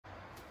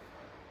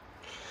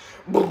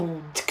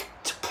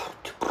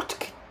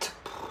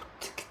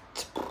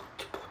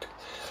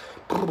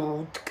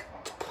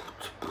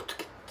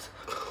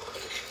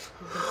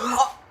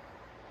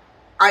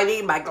I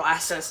need my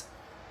glasses.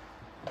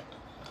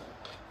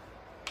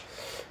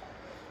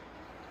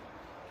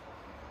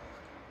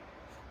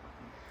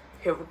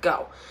 Here we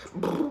go.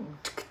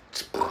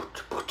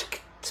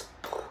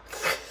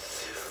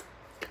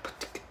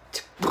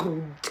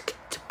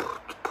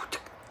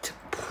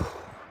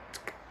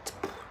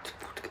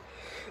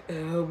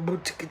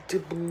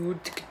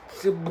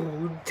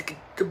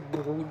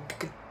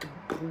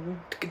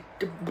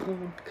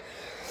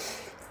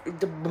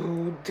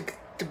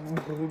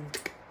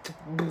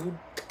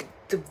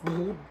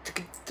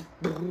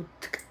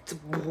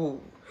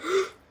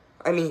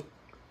 I mean,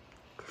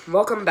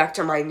 welcome back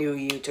to my new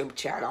YouTube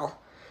channel,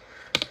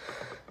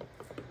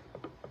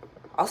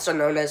 also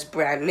known as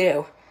Brand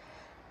New,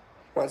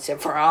 Once and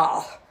For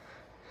All.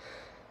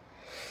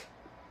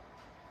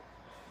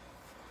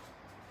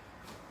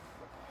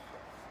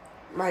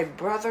 My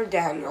brother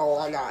Daniel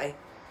and I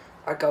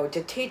are going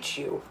to teach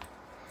you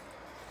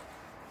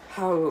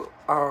how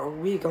are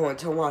we going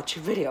to watch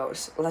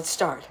videos. Let's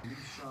start.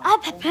 I'm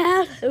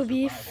prepared to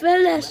be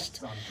finished.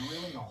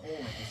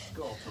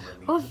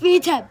 Oh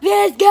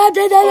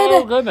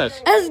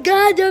goodness. It's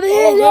going to be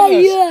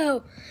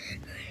you.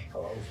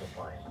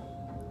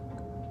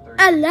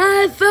 And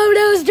live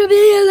photos to be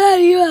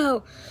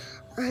you.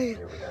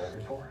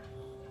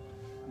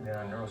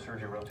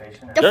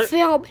 The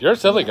film. You're a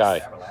silly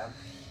guy.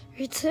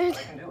 It's it.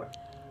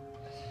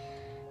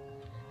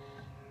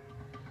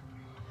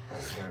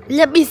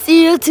 Let me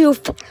see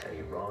YouTube.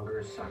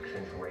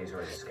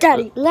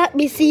 Daddy, let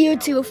me see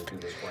YouTube.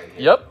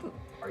 Yep.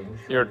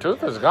 Your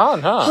tooth is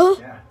gone, huh?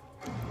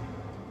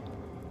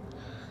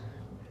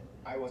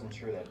 I wasn't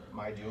sure that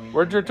my doing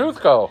Where'd your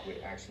tooth go? would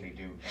actually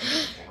do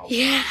anything to help.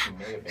 Yeah. You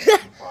may have been too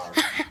far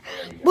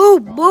already. Boo,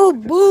 boo,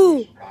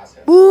 boo.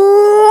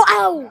 Boo,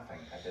 ow.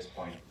 At this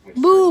point, which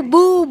Boo,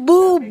 boo,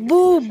 boo,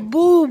 boo,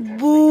 boo,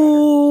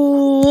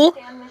 boo.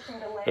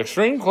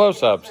 Extreme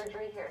close-ups.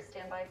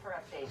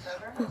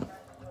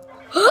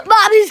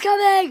 Mommy's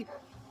coming.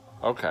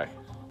 Okay.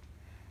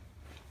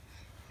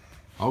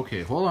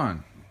 Okay, hold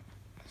on.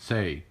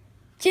 Say,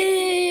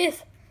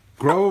 Cheese.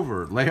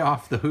 Grover, lay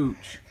off the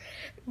hooch.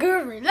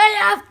 Grover, lay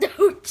off the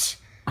hooch.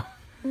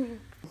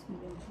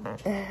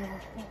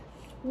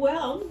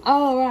 Well,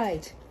 All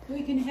right.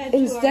 we can head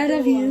Instead to our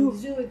of you,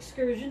 zoo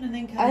excursion and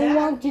then come I back.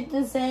 want you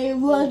to say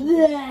what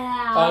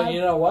now. You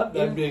know what?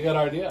 That'd be a good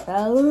idea.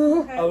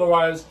 Hello.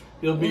 Otherwise,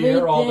 you'll be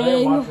here all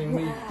day watching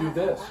me do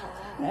this.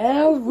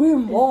 Every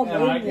morning.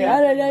 And I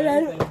can't do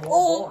anything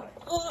more boring.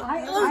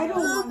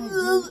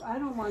 I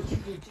don't want you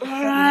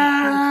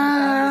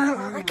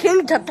to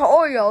King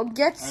Tutorial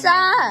gets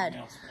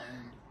sad.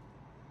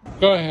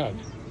 Go ahead.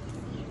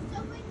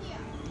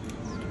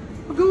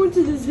 We're going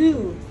to the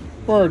zoo.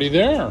 We're already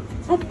there.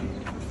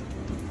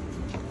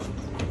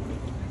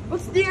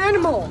 What's the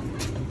animal?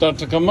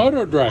 That's a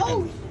Komodo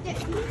dragon.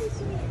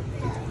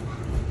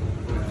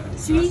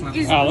 See?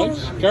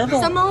 Alex,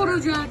 careful.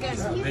 Komodo dragon.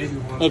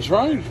 That's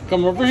right.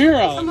 Come over here,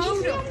 Alex.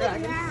 Komodo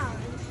dragon.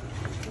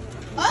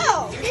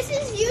 Oh, this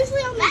is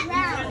usually on the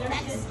ground.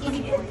 That's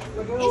skinny boy.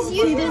 It's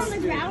usually on the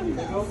ground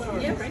though.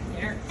 Yeah, right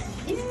there.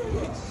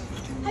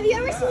 Have you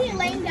ever seen it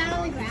laying down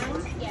on the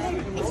ground? Yeah.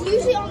 It's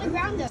usually on the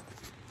ground though.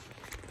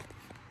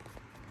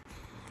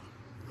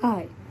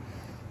 Hi.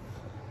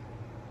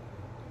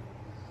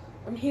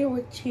 I'm here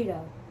with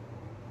Cheeto.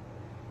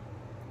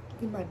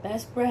 He's my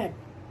best friend.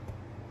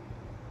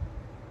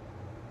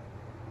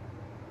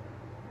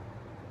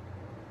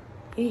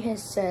 He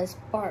says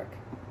bark.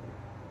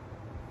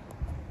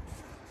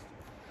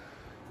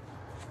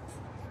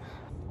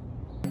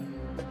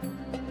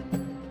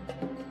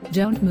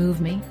 Don't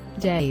move me,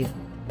 Dave.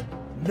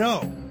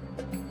 No.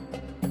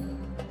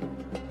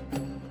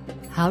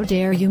 How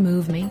dare you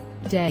move me,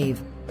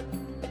 Dave?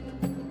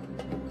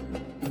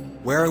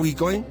 Where are we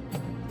going?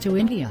 To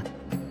India.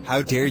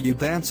 How dare you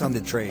dance on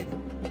the train?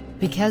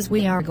 Because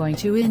we are going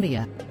to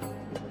India.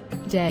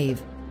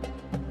 Dave.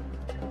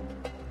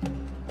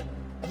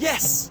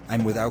 Yes!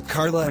 I'm without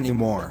Carla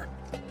anymore.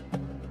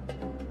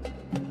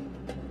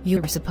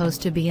 You were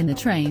supposed to be in the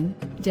train,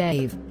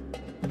 Dave.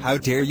 How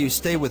dare you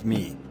stay with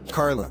me,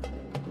 Carla?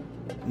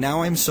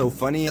 Now I'm so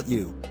funny at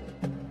you.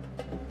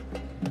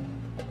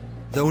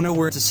 Though no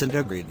we're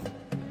disintegrating.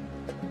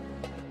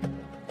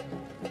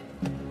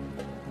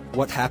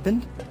 What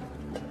happened?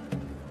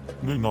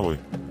 No.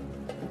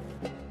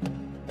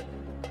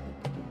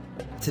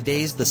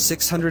 Today's the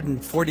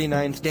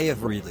 649th day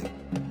of reading.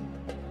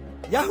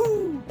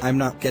 Yahoo! I'm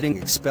not getting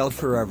expelled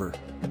forever.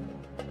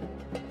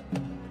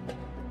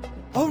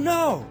 Oh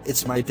no!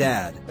 It's my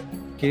dad.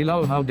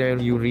 Kayla, how dare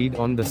you read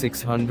on the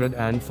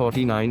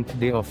 649th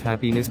day of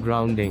happiness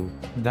grounding?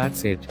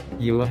 That's it.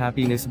 Your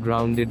happiness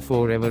grounded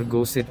forever.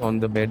 Go sit on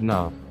the bed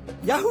now.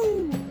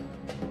 Yahoo!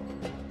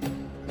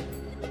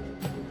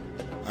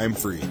 I'm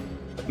free.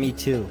 Me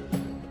too.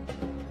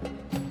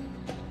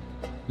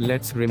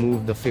 Let's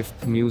remove the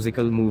 5th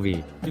musical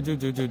movie. No,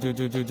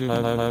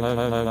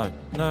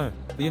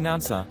 the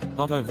announcer,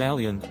 Otto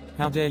Valiant,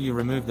 how dare you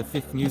remove the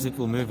 5th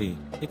musical movie?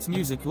 It's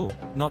musical,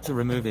 not to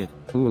remove it.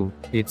 Ooh,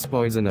 it's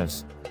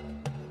poisonous.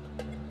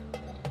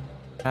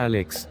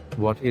 Alex,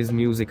 what is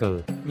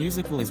musical?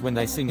 Musical is when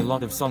they sing a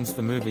lot of songs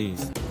for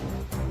movies.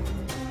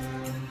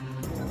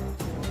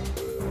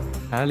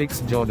 Alex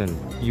Jordan,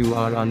 you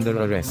are under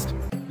arrest.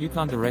 You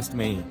can't arrest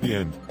me. The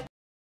end.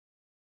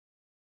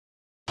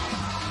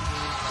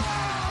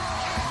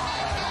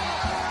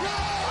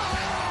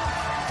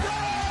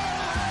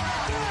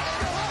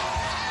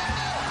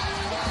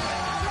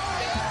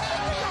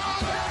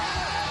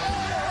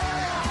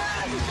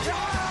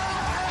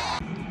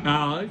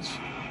 Alex,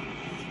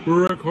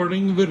 we're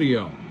recording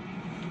video.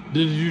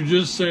 Did you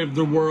just save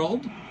the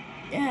world?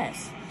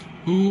 Yes.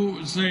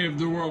 Who saved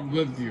the world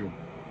with you?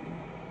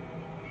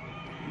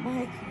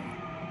 Michael.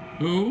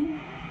 Who?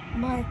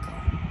 Michael.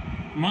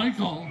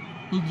 Michael?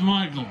 Who's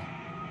Michael?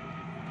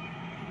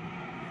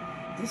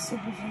 The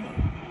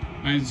supervillain.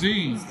 I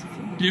see.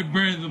 Did you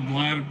bury the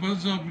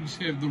platypus help you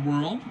save the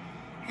world?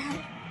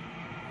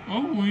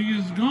 Oh, he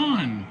is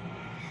gone.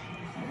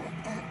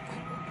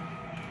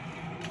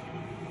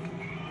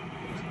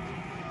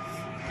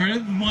 Bury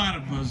the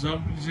platypus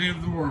help you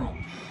save the world.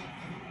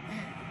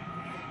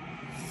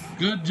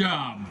 Good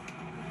job.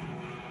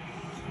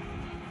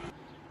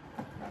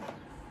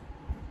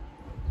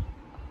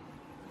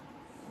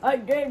 I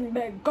didn't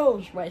make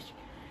Ghost West.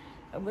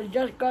 It was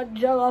just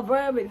Godzilla for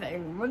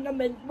everything. When I'm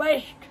in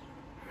West.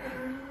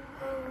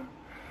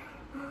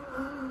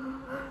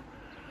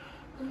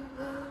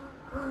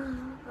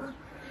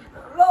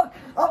 Look,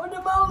 up in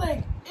the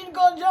building! In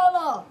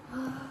Godzilla!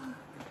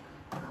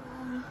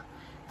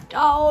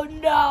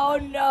 Down,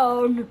 down,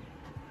 down!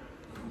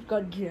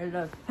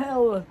 Godzilla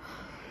fell.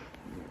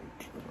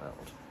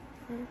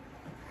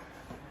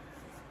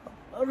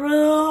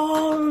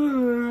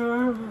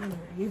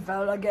 He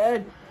fell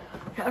again.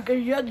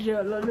 Second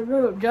Godzilla on the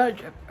moon.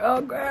 That's a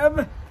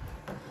program.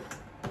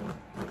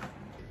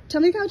 Tell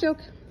me a cow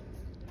joke.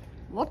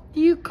 What do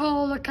you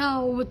call a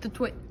cow with the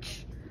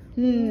twitch?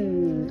 I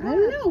don't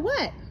know.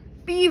 What?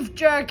 Beef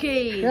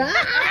jerky.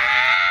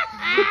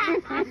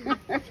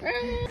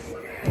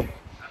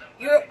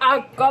 You're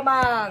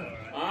Aquaman.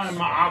 I'm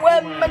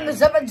Swim in the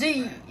 7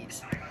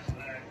 seas.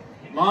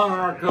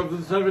 Monarch of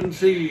the 7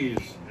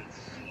 seas.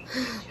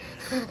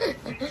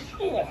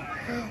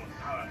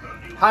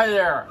 Hi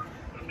there.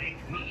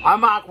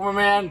 I'm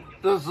Aquaman.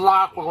 This is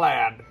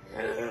Aqualad.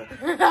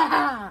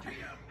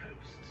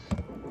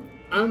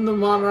 I'm the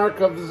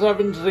monarch of the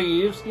 7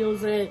 seas. You'll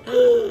say,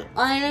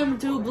 I am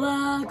too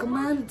black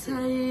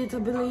manta to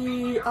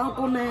be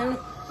Aquaman.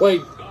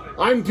 Wait,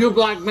 I'm too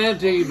black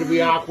manta to be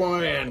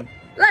Aquaman.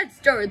 Let's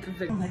start the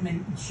video. I'm a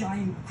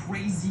giant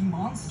crazy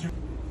monster.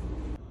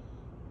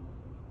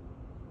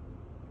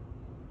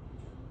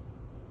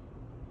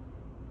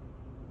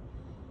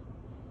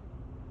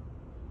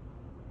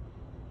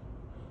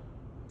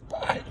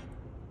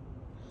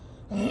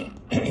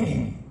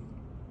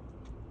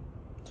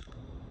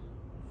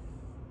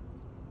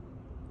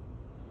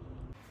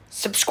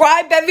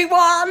 Subscribe,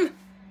 everyone!